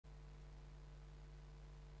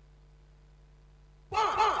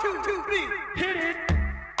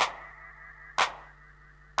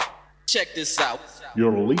Check this out.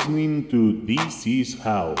 You're listening to This Is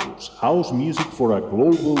House music for a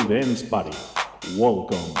global dance party.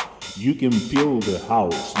 Welcome. You can feel the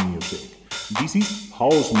house music. This is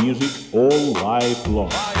house music all life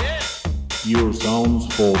long. Your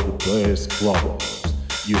sounds for the best clubbers.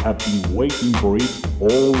 You have been waiting for it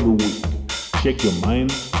all the week. Check your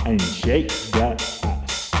mind and shake that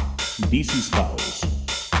ass. This is house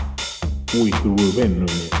with Rubén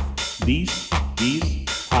Núñez. This is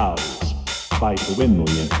house by Rubén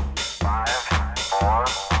Núñez. 5,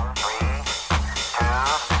 4, 3, 2,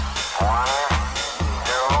 1,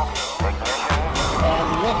 0, ignition, and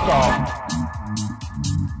liftoff.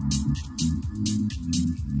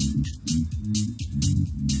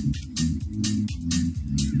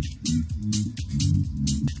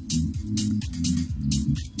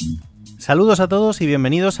 Saludos a todos y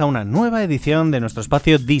bienvenidos a una nueva edición de nuestro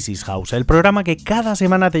espacio This Is House, el programa que cada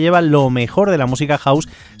semana te lleva lo mejor de la música house,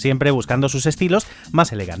 siempre buscando sus estilos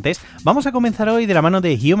más elegantes. Vamos a comenzar hoy de la mano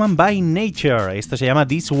de Human by Nature. Esto se llama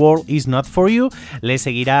This World Is Not For You. Le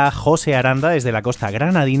seguirá José Aranda desde la costa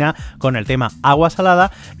granadina con el tema Agua,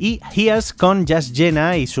 Salada y Hiast Just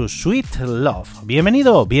Jenna y su Sweet Love.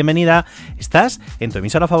 Bienvenido, bienvenida. Estás en tu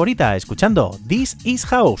emisora favorita escuchando This Is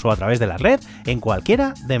House o a través de la red en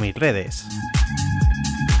cualquiera de mis redes.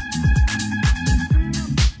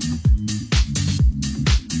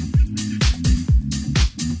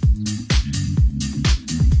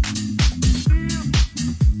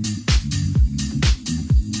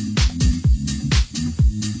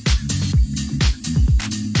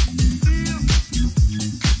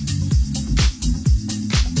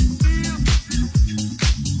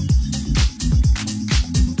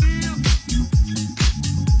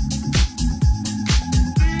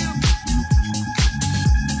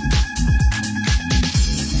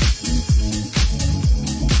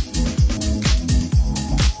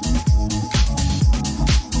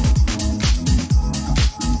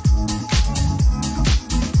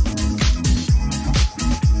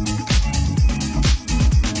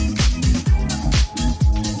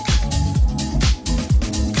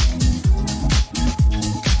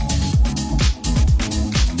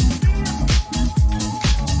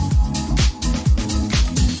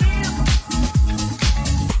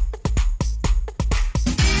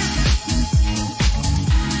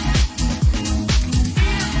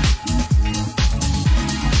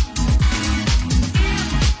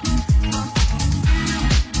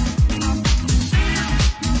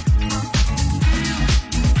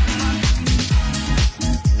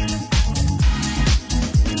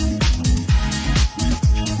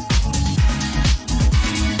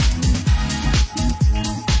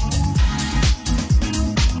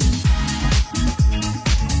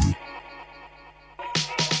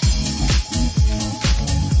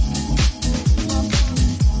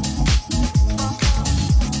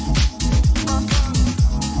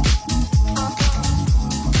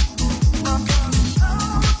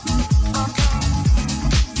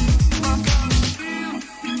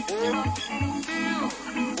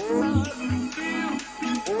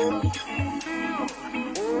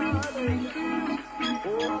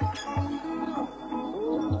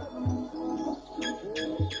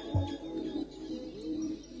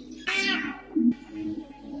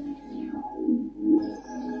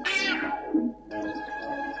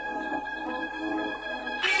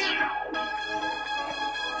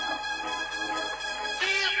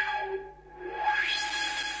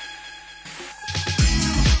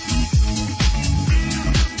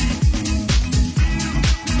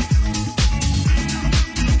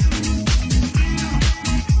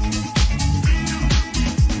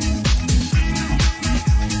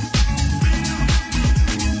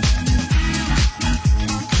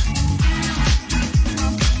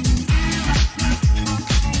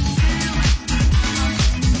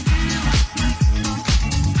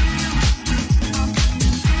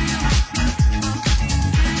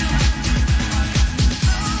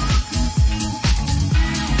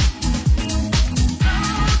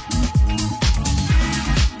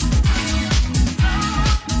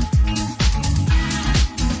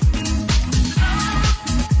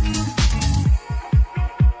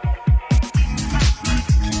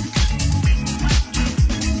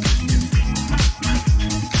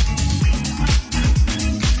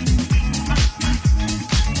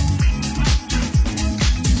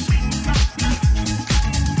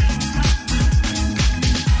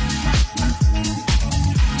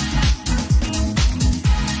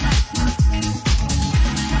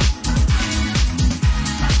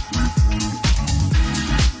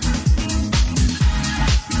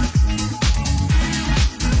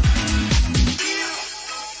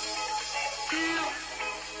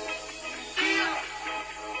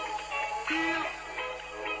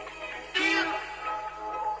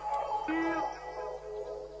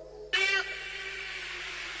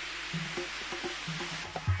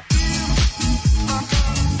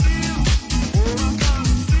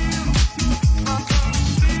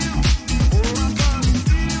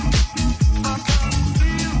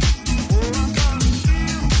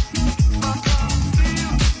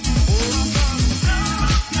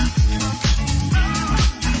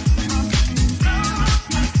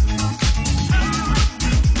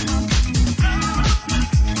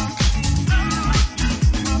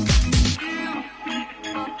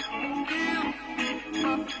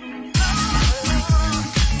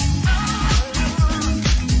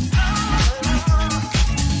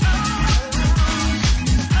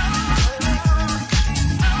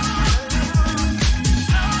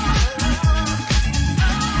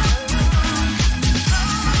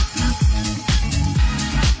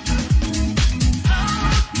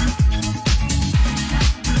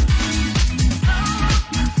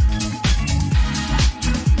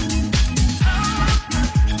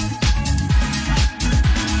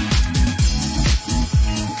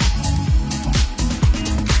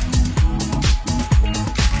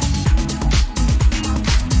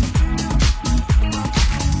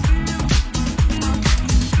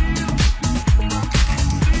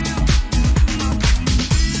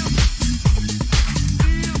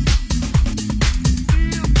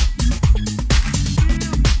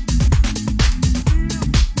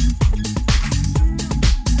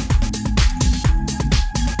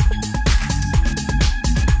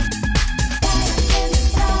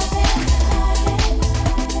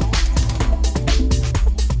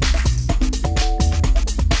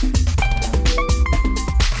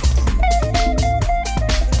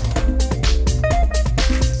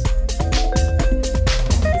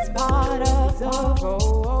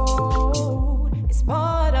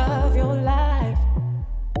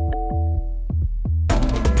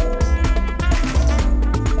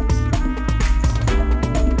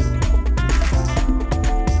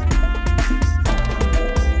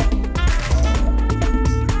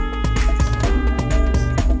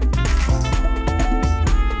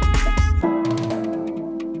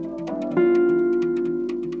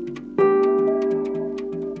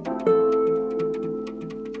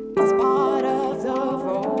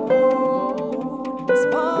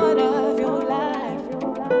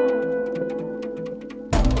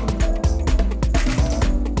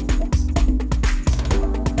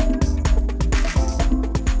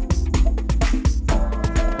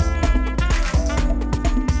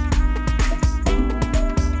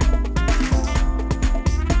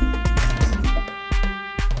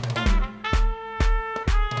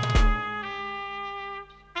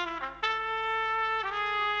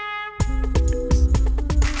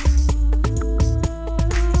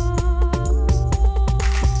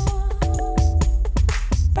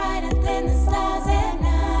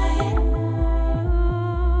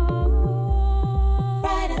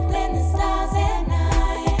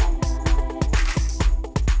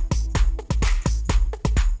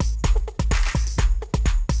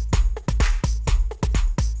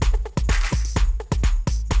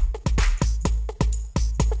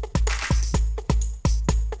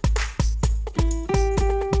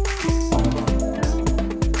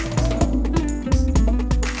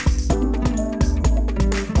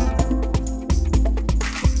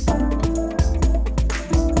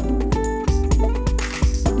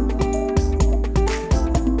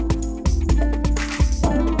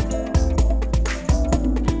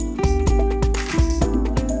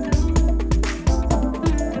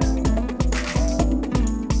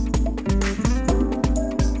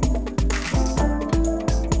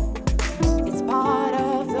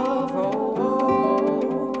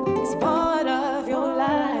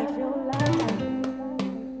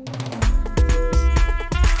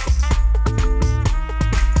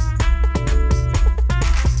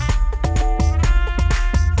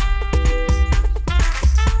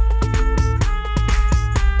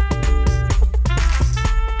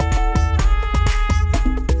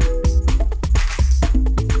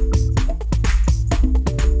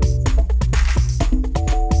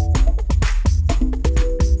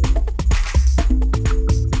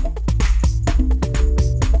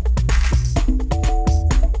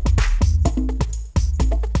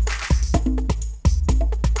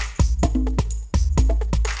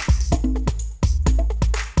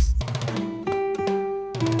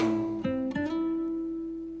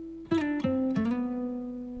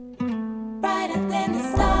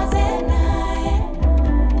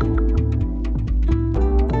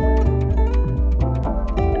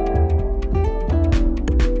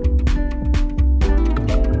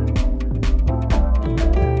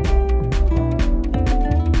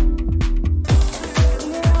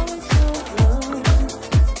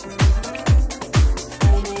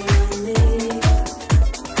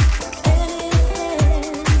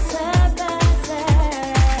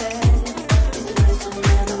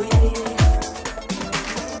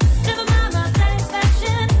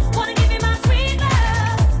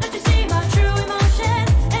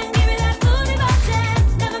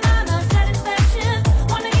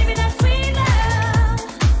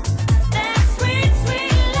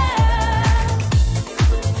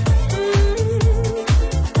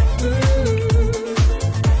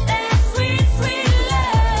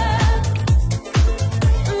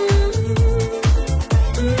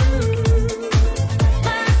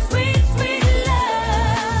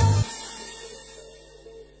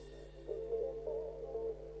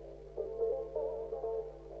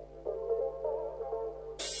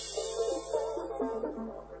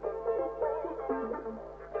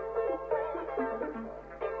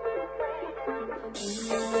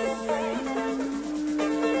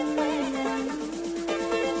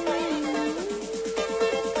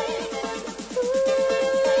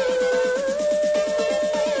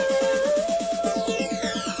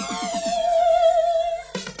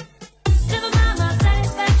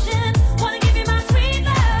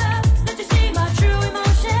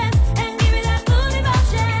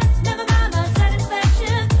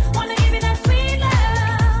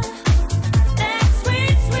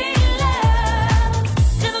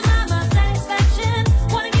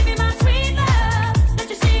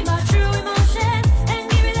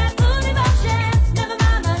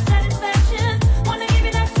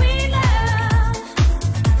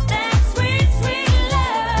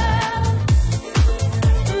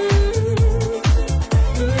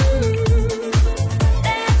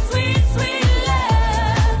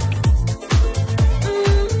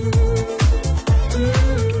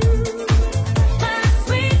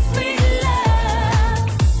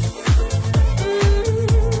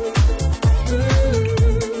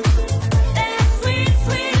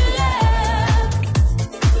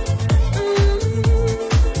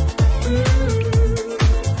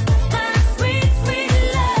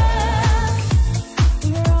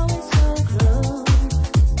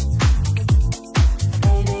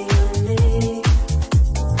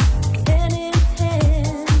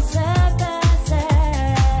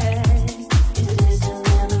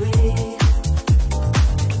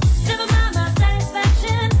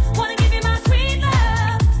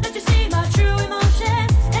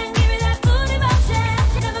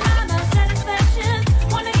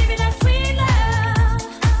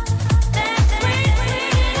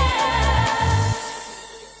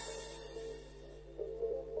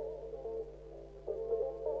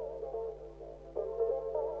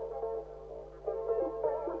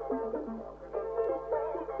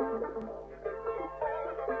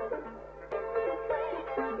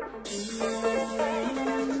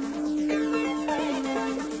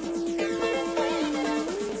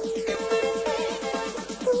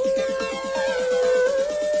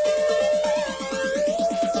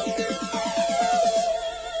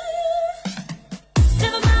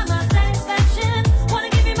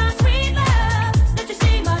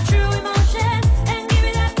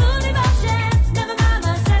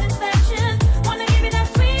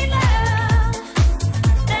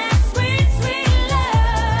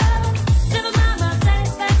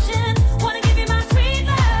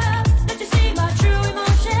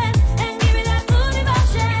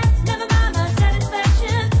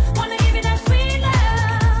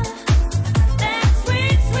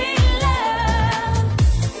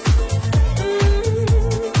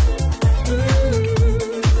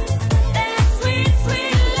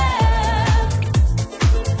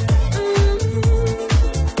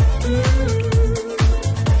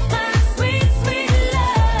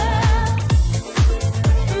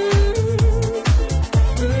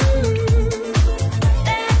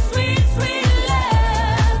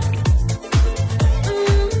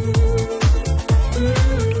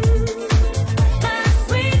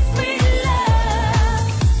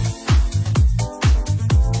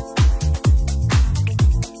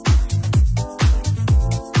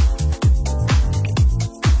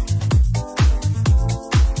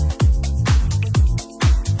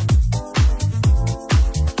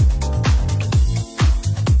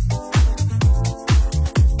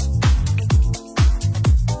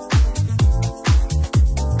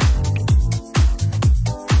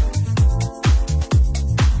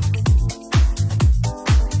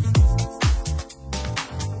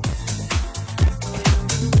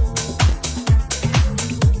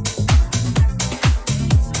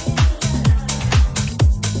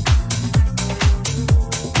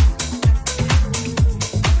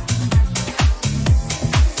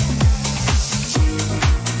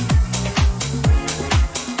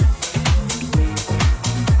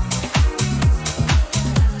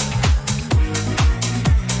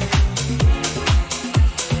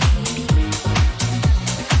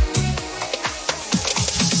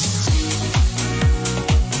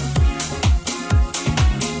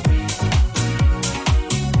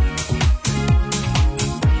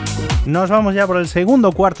 Nos vamos ya por el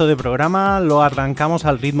segundo cuarto de programa, lo arrancamos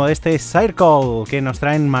al ritmo de este Circle que nos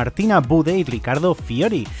traen Martina, Budde y Riccardo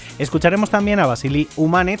Fiori. Escucharemos también a Vasily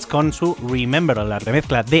Umanets con su Remember, la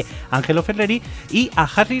remezcla de Angelo Ferreri, y a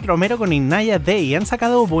Harry Romero con Inaya Day. Han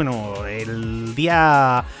sacado, bueno, el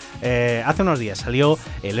día hace unos días salió,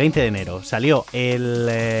 el 20 de enero, salió el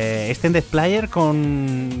Extended Player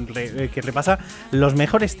que repasa los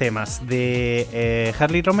mejores temas de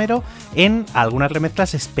Harley Romero en algunas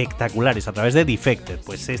remezclas espectaculares a través de Defected.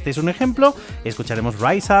 Pues este es un ejemplo. Escucharemos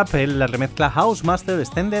Rise Up en la remezcla House Master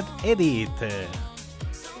Extended Edit.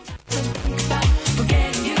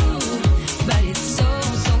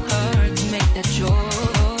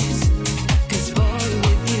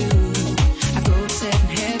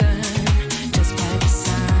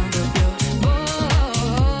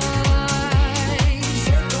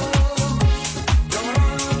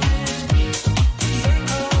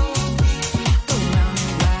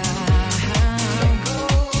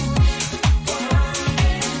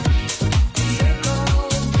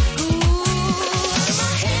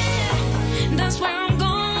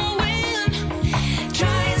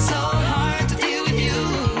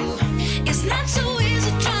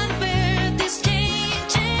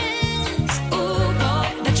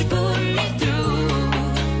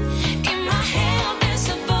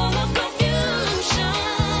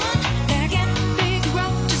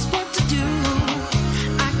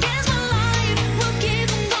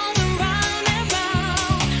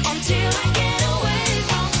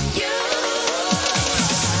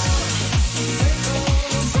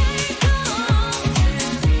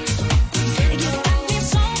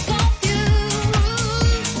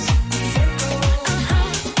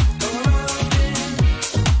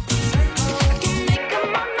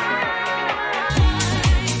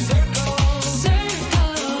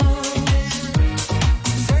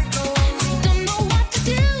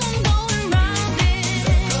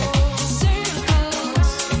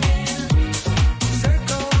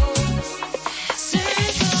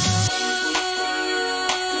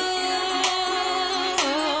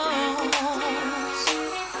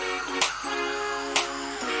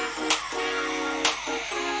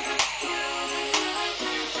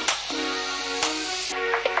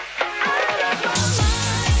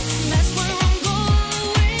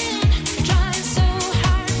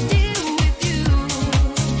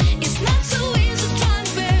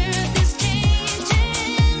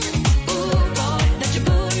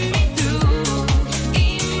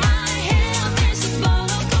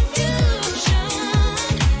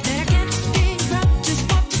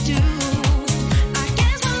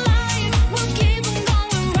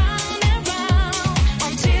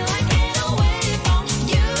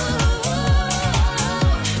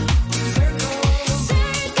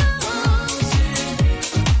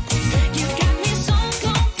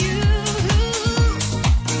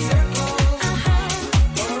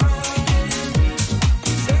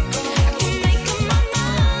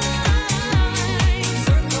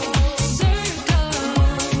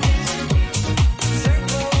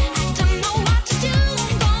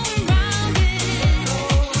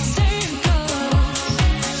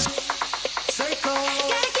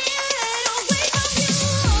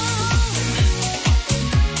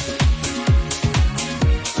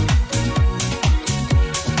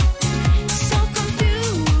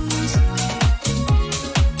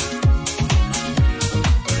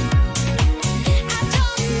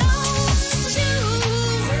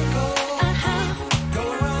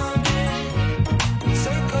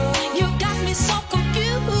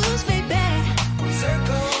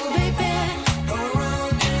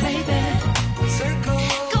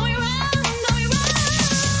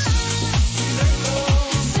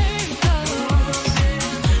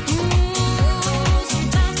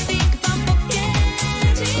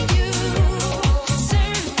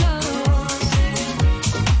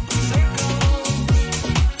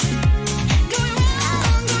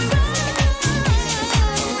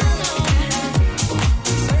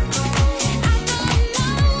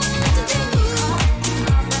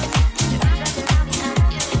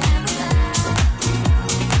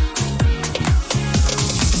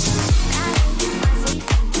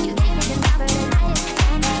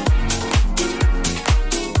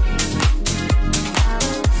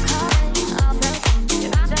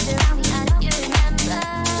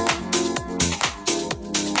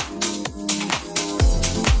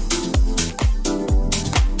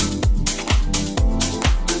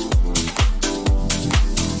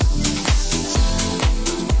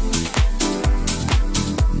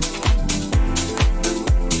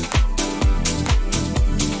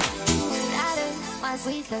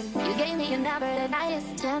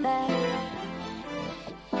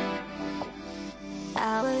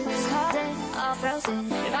 I was caught or frozen.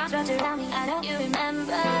 Your arms wrapped around me, I know you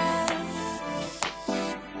remember.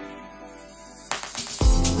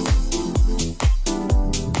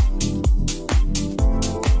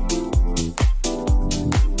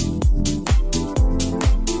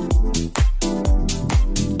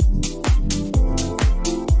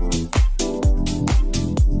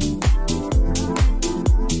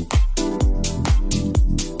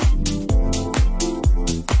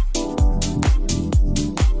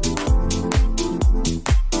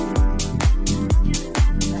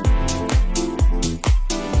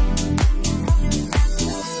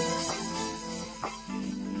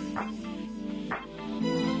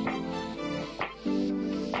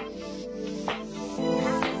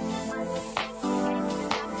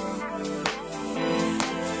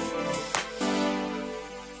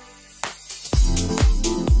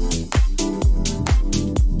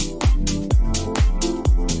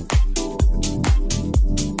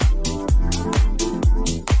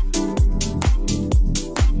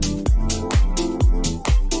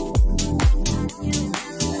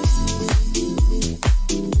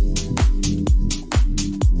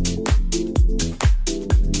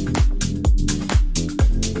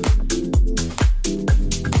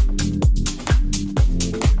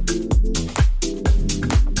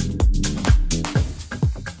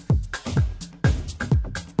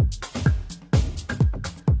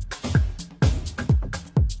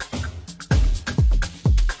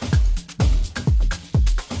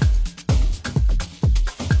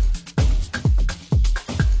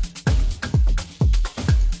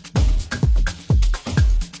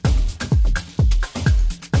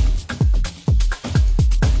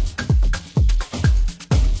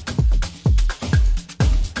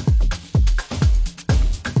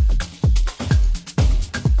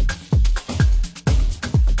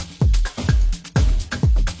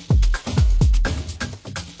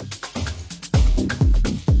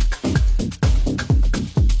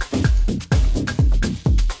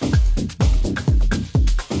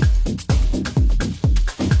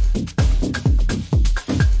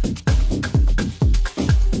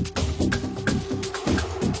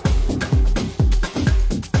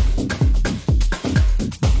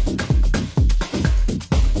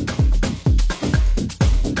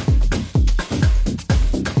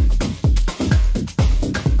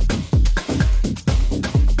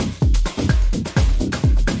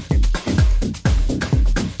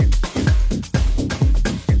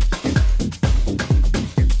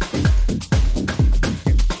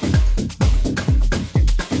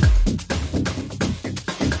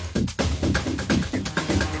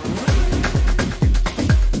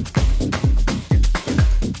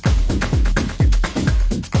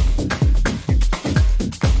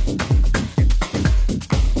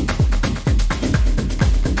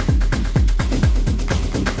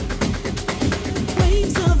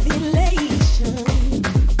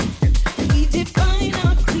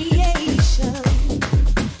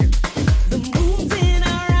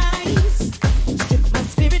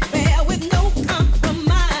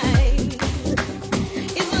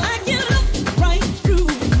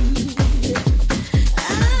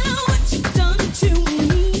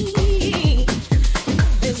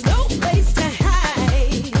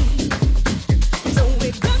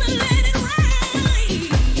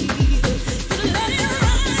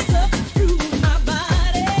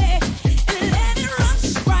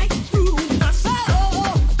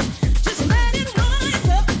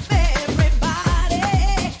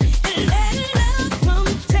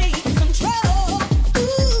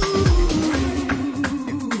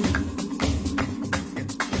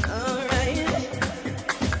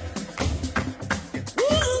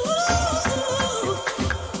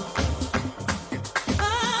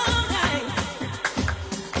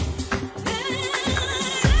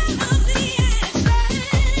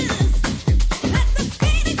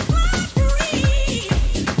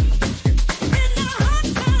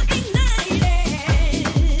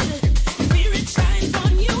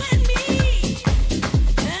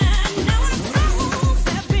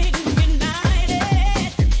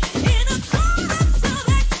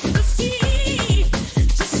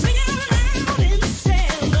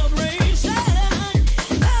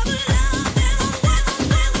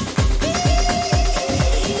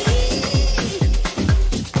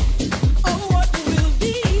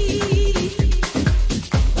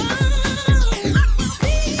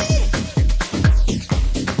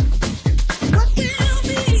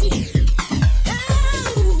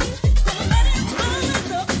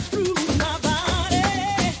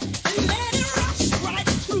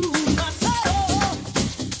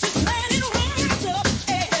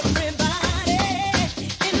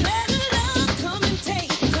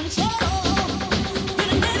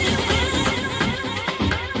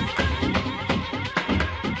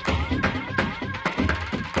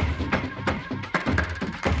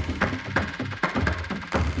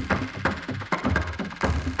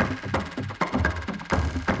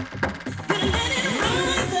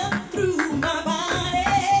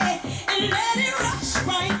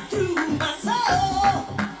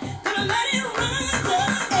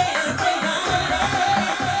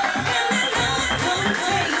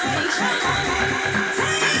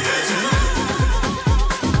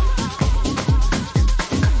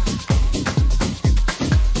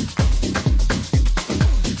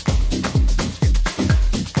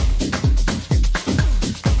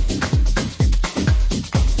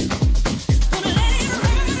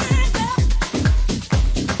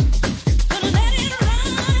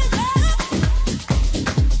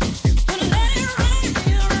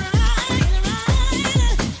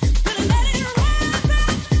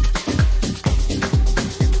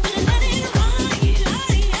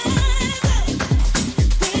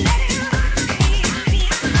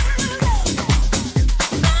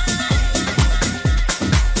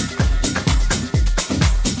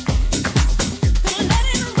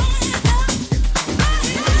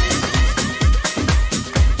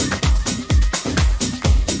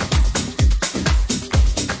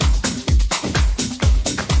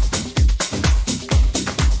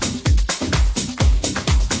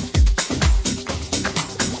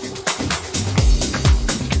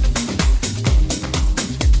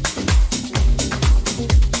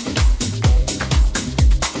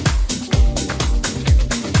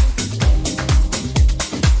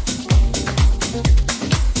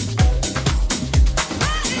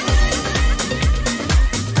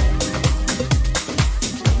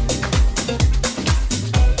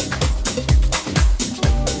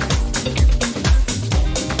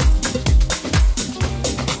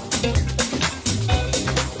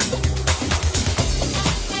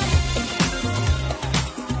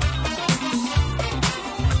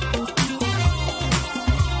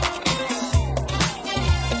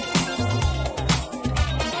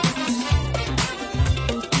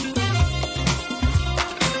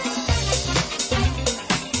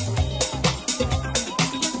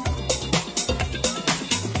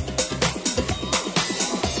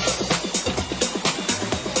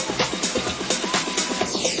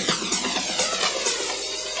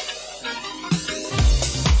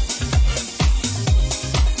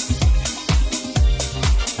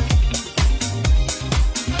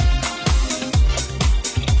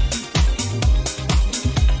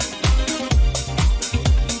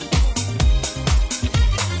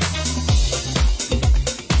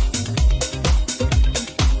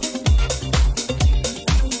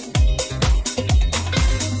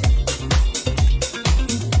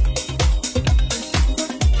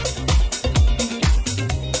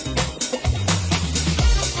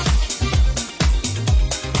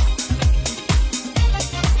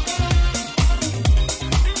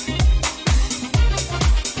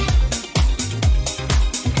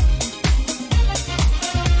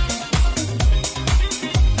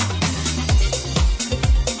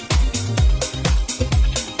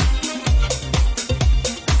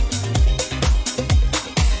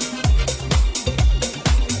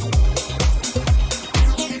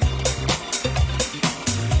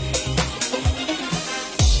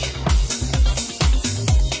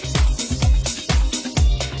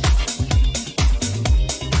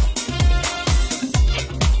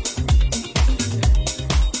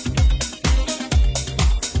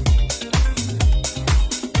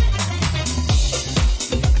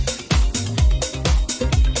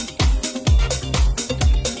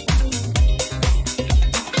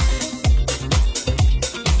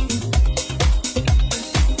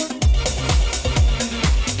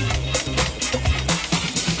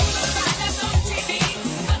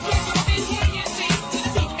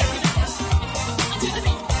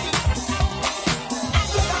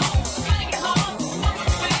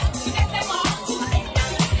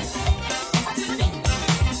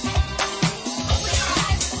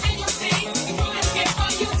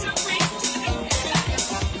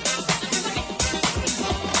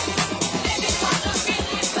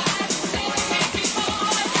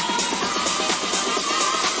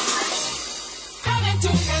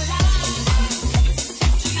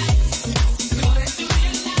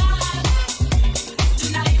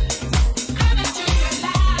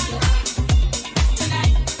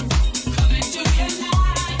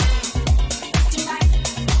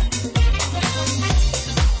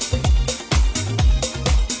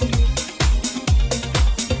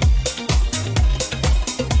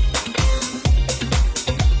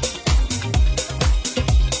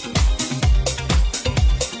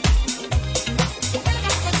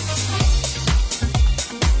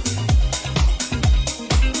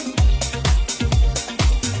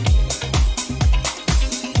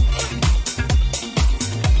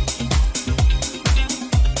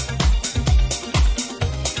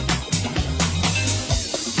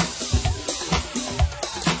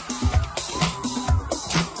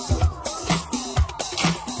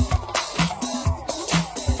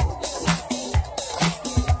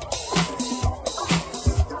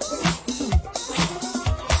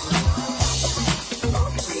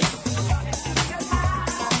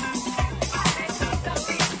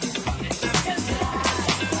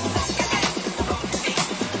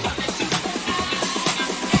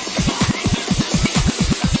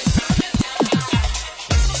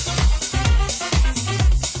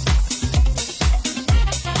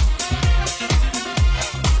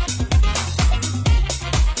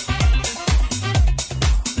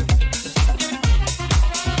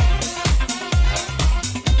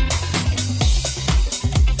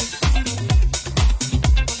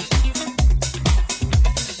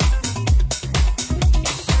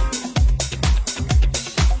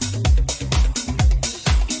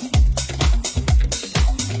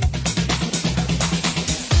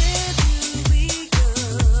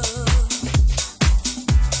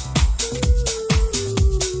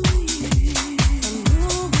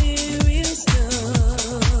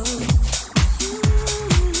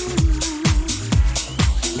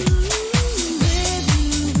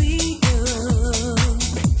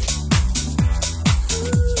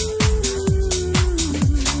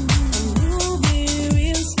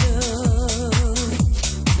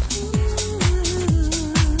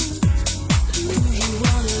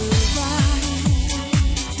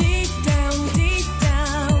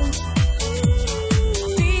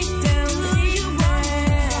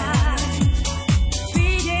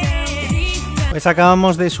 Pues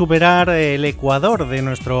acabamos de superar el ecuador de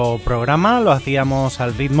nuestro programa, lo hacíamos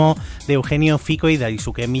al ritmo de Eugenio Fico y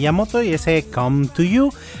Daisuke Miyamoto y ese Come to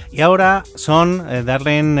You, y ahora son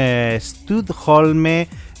Darren Studholme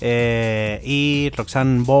y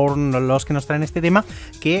Roxanne Bourne los que nos traen este tema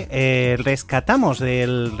que rescatamos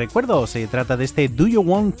del recuerdo. Se trata de este Do You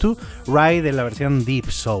Want to Ride en la versión Deep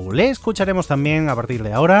Soul. Le escucharemos también a partir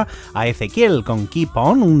de ahora a Ezequiel con Keep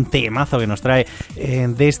On, un temazo que nos trae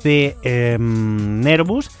desde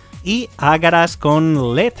Nervous, y Ágaras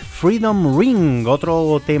con Let Freedom Ring,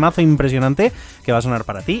 otro temazo impresionante que va a sonar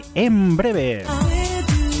para ti en breve.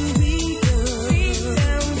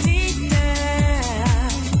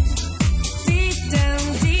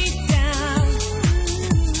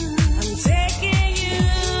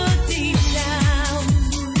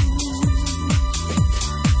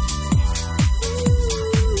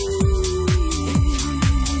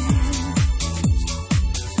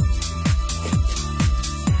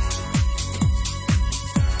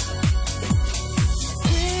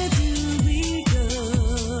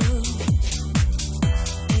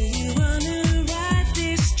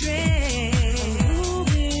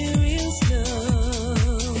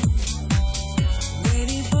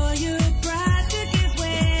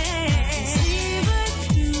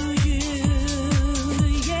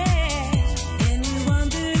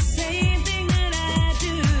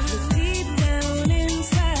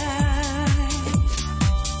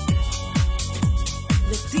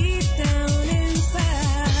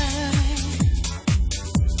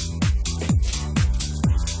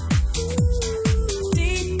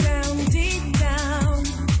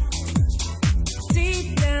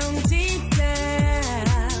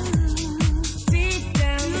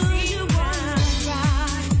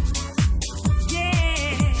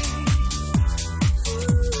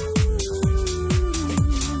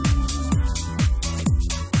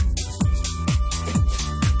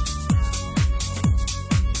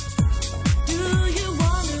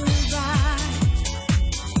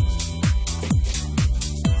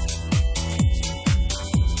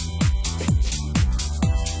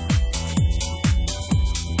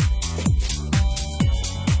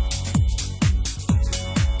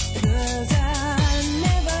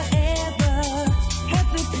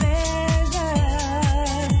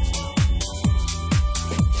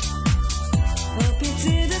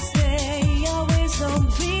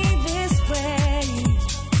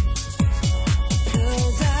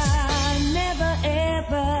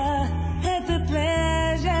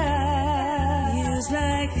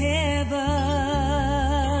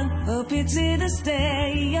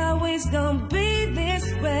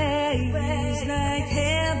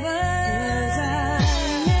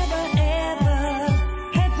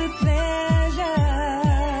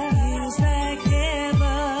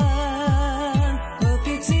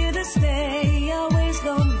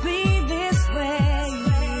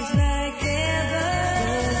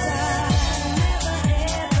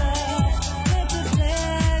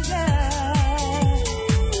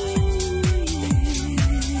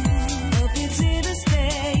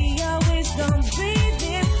 Don't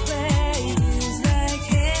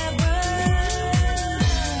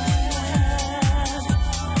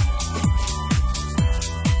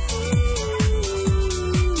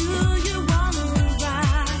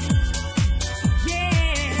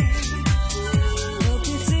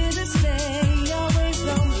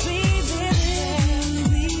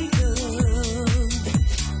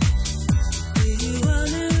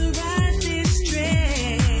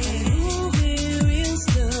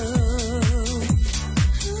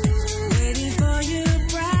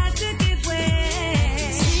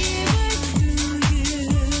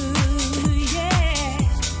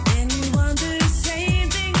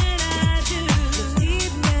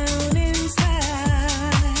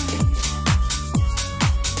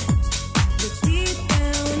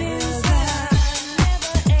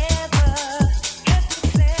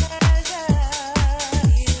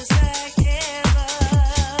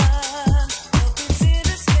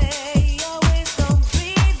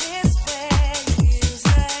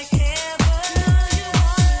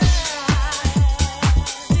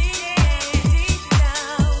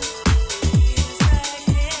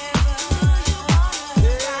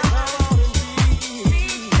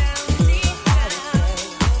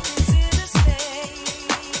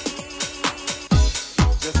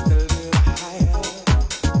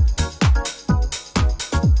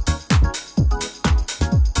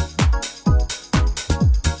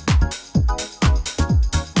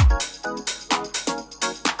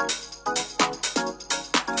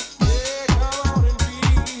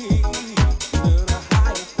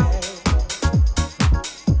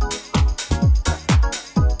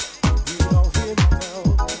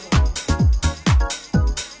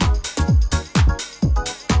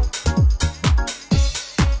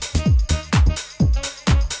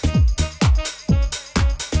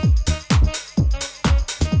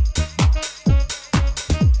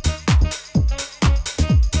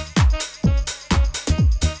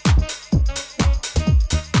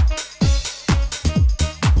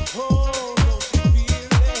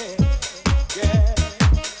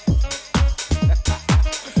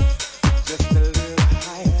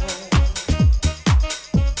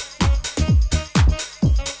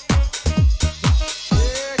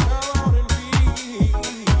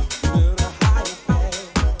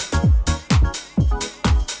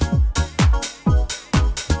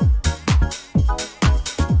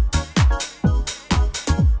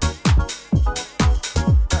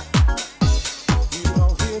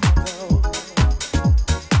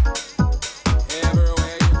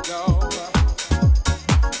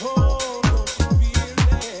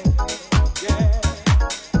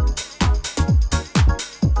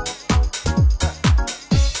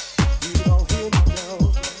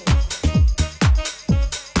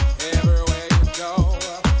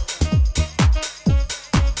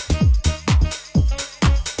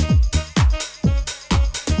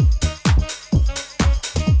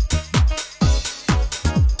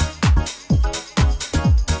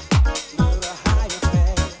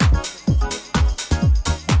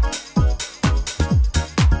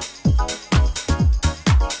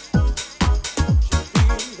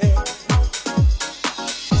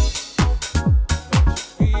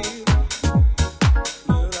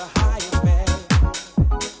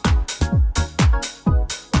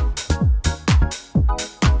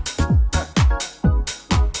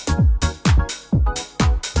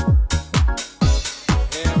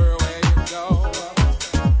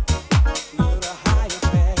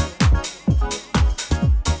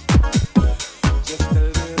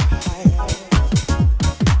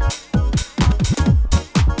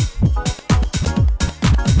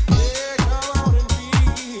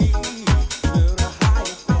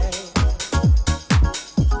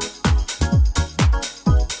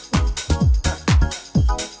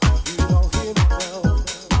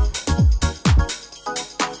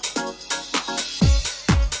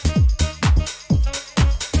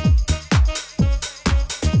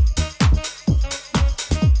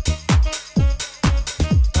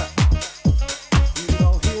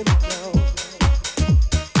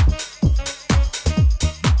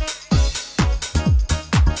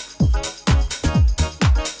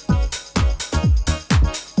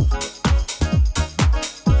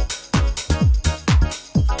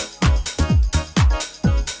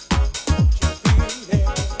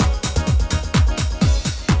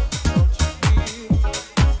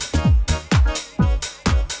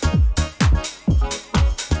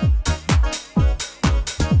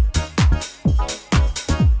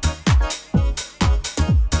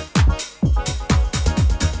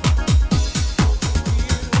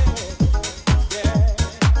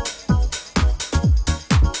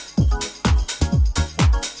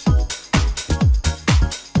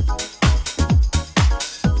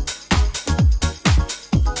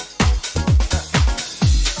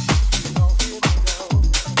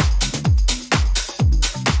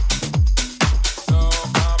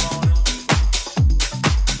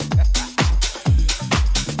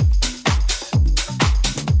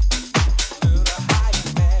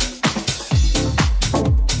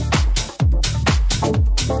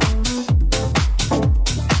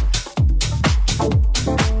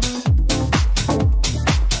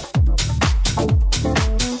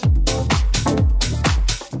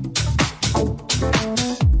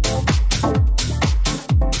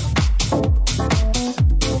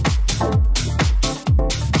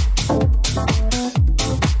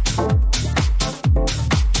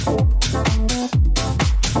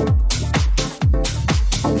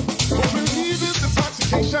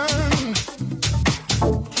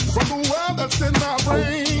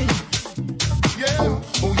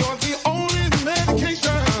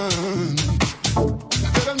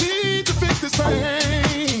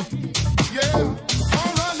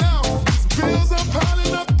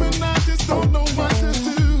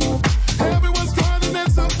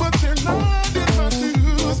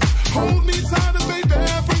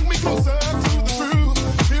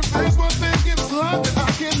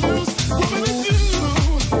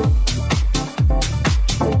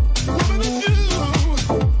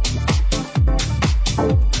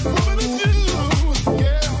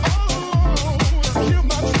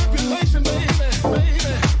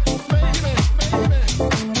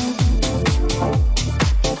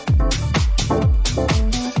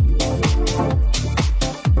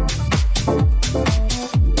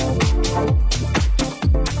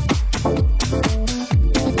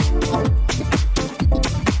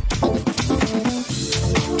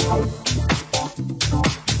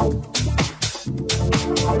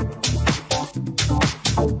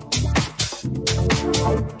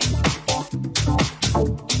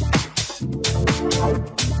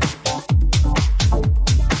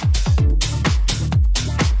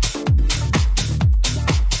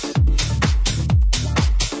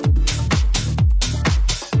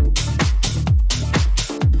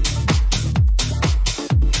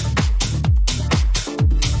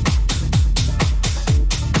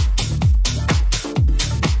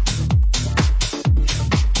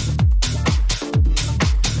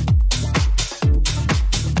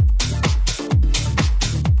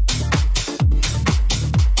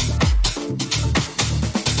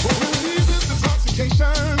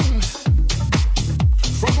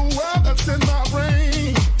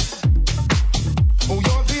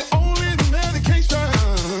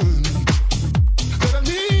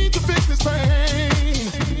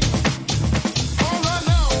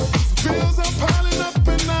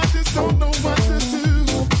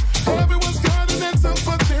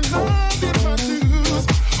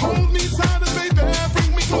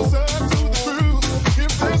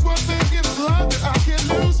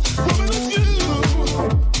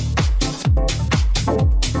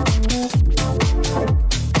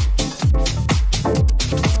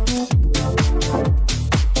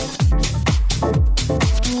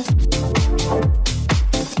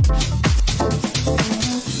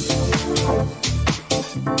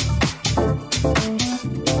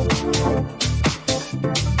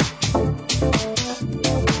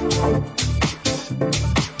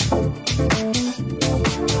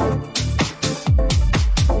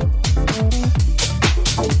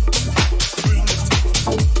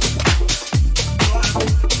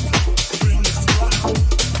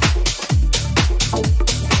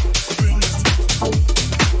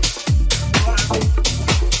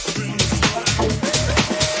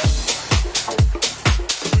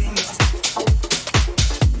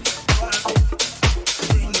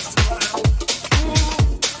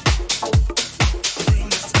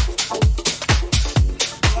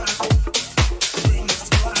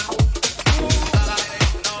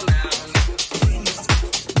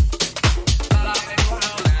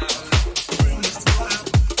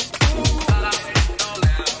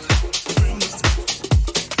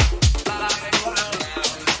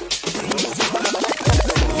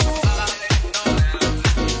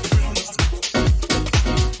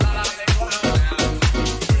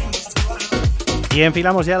Y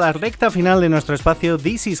enfilamos ya la recta final de nuestro espacio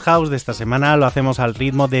This Is House de esta semana. Lo hacemos al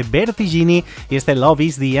ritmo de Vertigini y este Love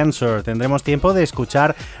Is The Answer. Tendremos tiempo de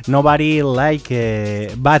escuchar Nobody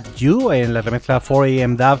Like But You en la remezcla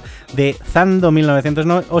 4am Dub de Zando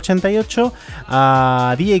 1988,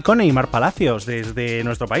 a DJ Cone y Mar Palacios desde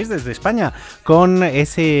nuestro país, desde España, con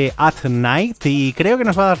ese At Night. Y creo que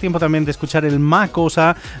nos va a dar tiempo también de escuchar el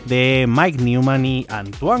Macosa de Mike Newman y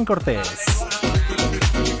Antoine Cortés.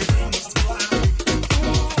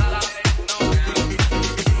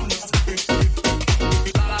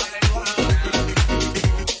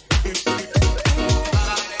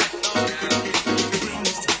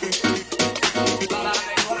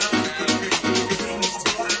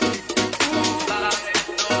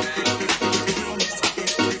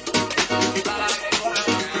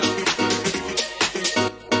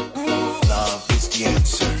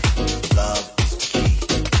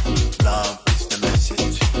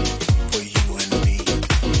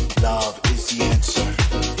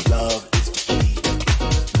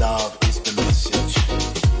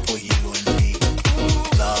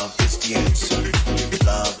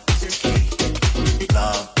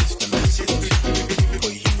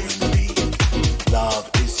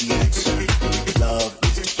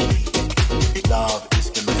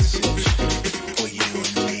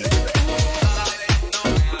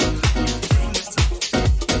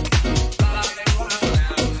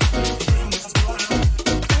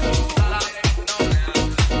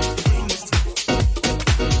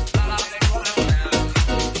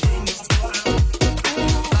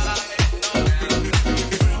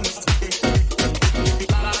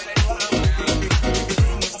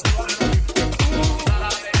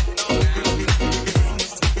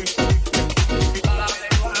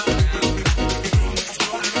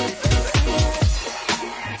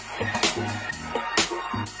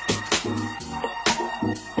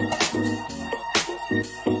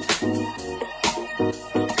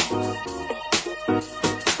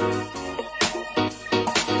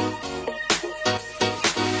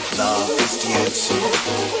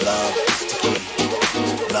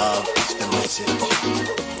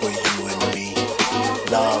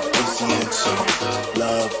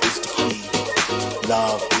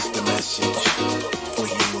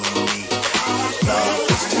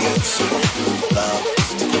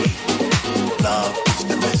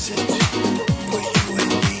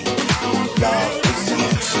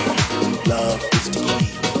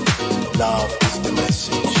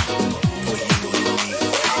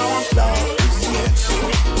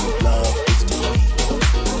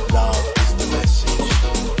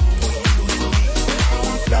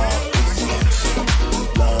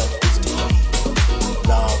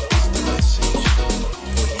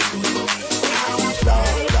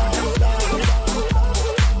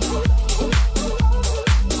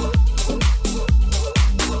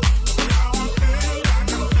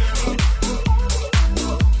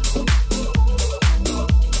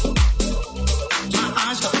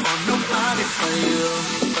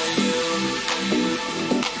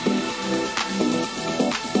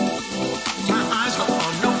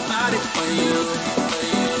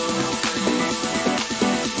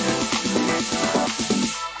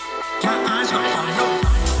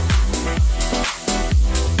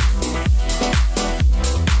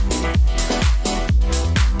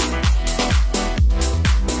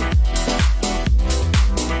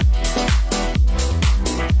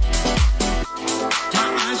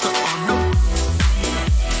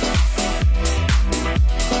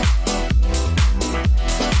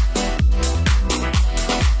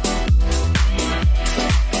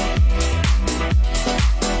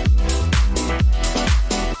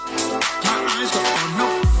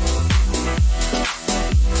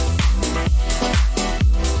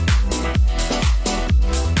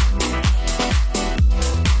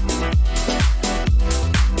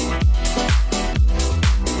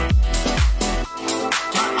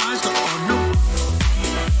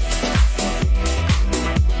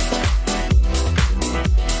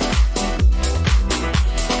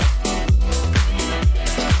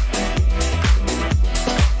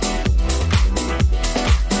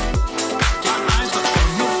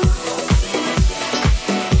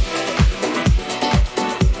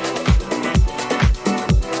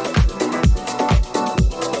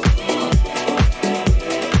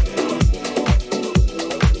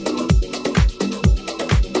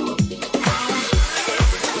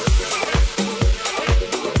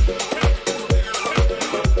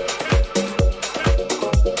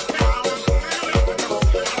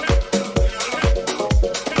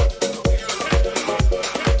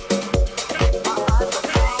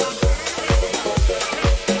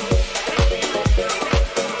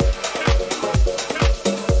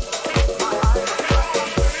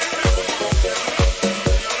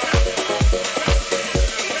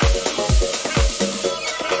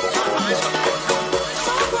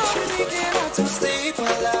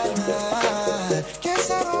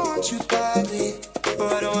 badly,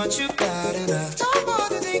 but I don't want you bad enough. Don't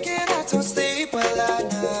bother thinking I don't sleep well at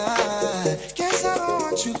night. Guess I don't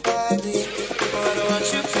want you badly, but I don't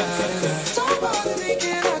want you bad enough. Don't bother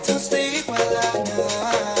thinking I don't sleep well at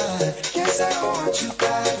night. Guess I don't want you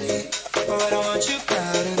badly, but I don't want you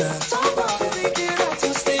bad enough. Don't bother thinking I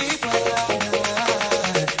don't sleep well at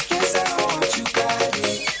night. Guess I don't want you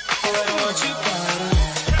badly, but I don't want you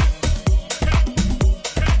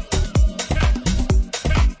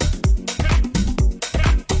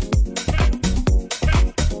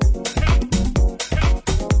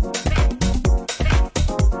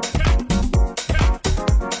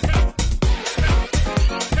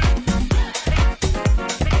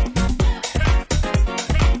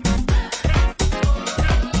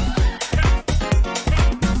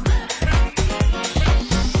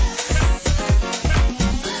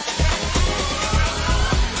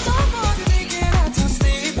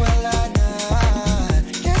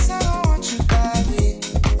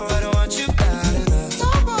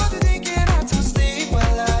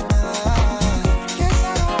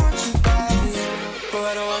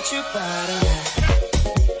bad enough.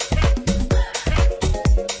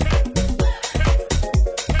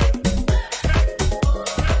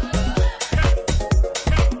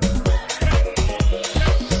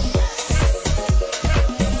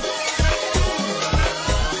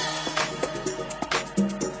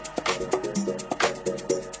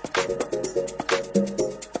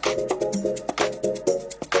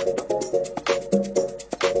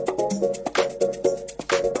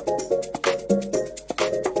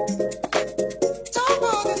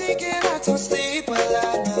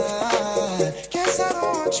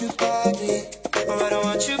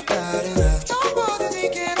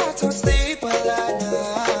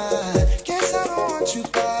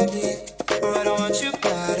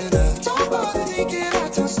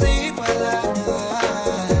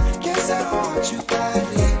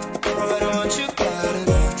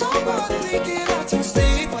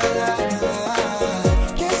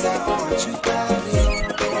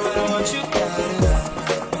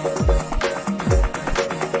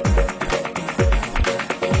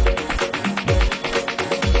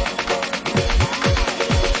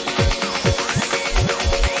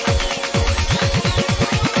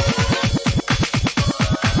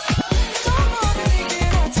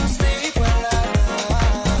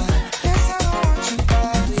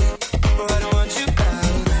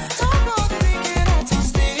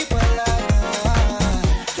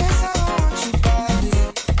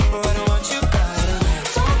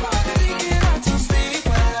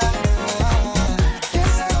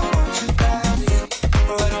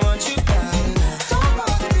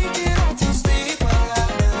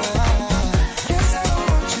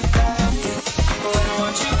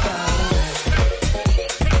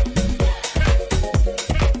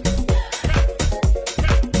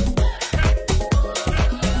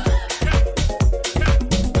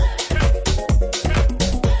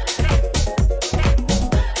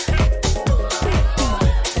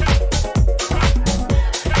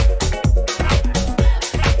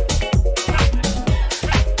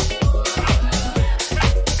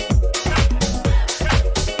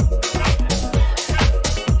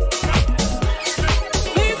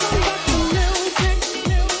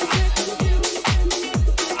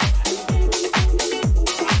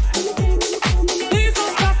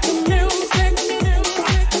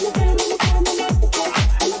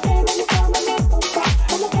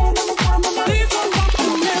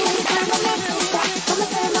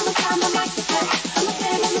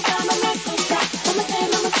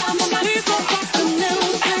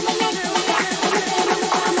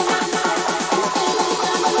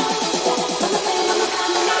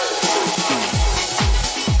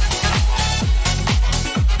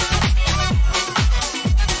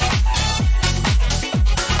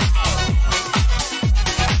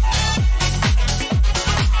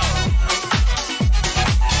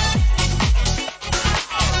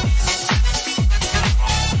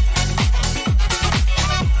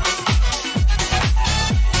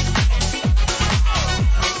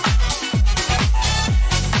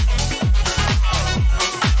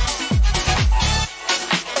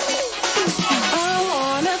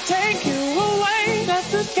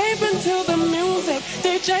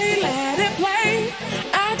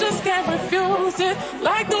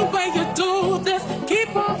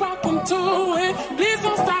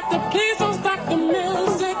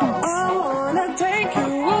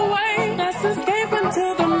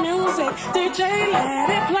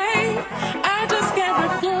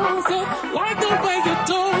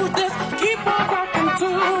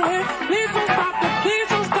 Please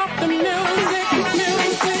don't stop the music.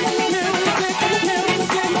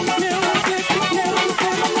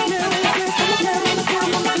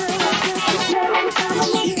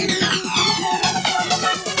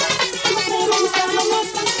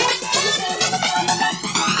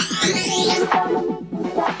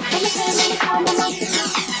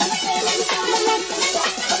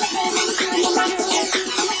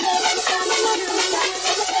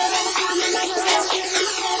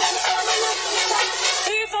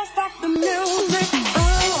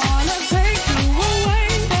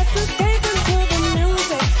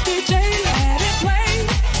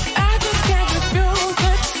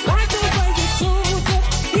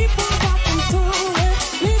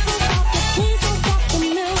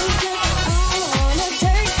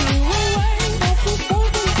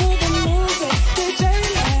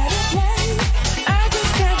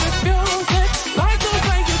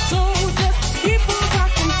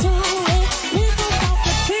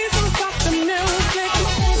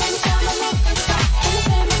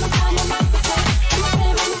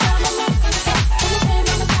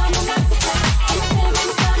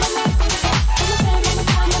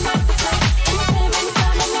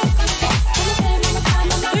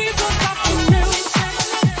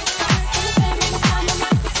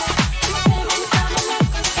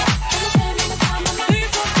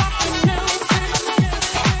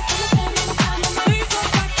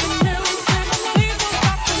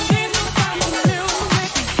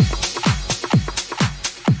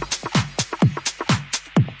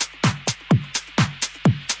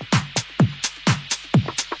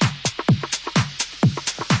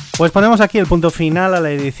 Pues ponemos aquí el punto final a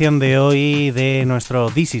la edición de hoy de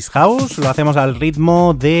nuestro This is House. Lo hacemos al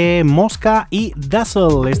ritmo de Mosca y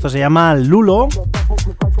Dazzle. Esto se llama Lulo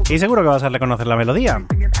y seguro que vas a reconocer la melodía.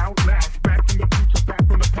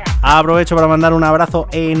 Aprovecho para mandar un abrazo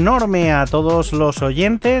enorme a todos los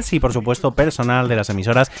oyentes y por supuesto personal de las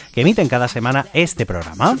emisoras que emiten cada semana este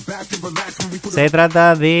programa. Se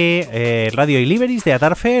trata de Radio Iliberis de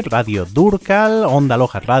Atarfe, Radio Durcal, Onda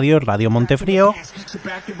Loja Radio, Radio Montefrío,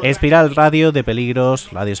 Espiral Radio de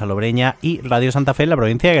Peligros, Radio Salobreña y Radio Santa Fe en la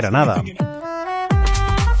provincia de Granada.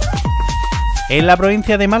 En la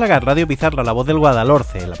provincia de Málaga, Radio Pizarra, La Voz del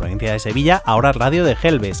Guadalhorce. En la provincia de Sevilla, ahora Radio de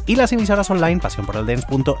Gelbes. Y las emisoras online,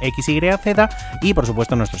 pasionporaldance.xyz y, por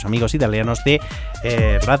supuesto, nuestros amigos italianos de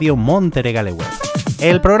Radio Monteregale Web.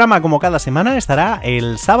 El programa, como cada semana, estará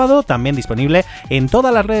el sábado, también disponible en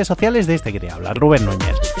todas las redes sociales de este que te habla, Rubén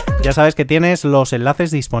Núñez. Ya sabes que tienes los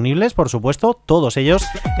enlaces disponibles, por supuesto, todos ellos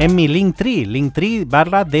en mi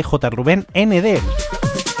linktree/DJRubenND.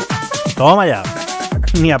 Toma ya.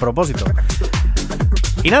 Ni a propósito.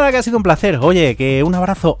 Y nada, que ha sido un placer. Oye, que un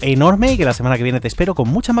abrazo enorme y que la semana que viene te espero con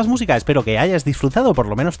mucha más música. Espero que hayas disfrutado por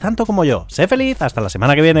lo menos tanto como yo. Sé feliz, hasta la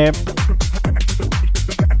semana que viene.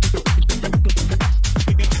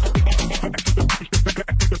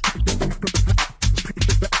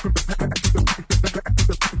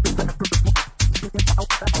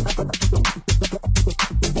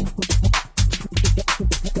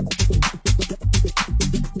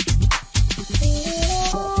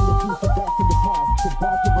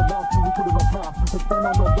 Stand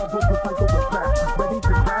on the double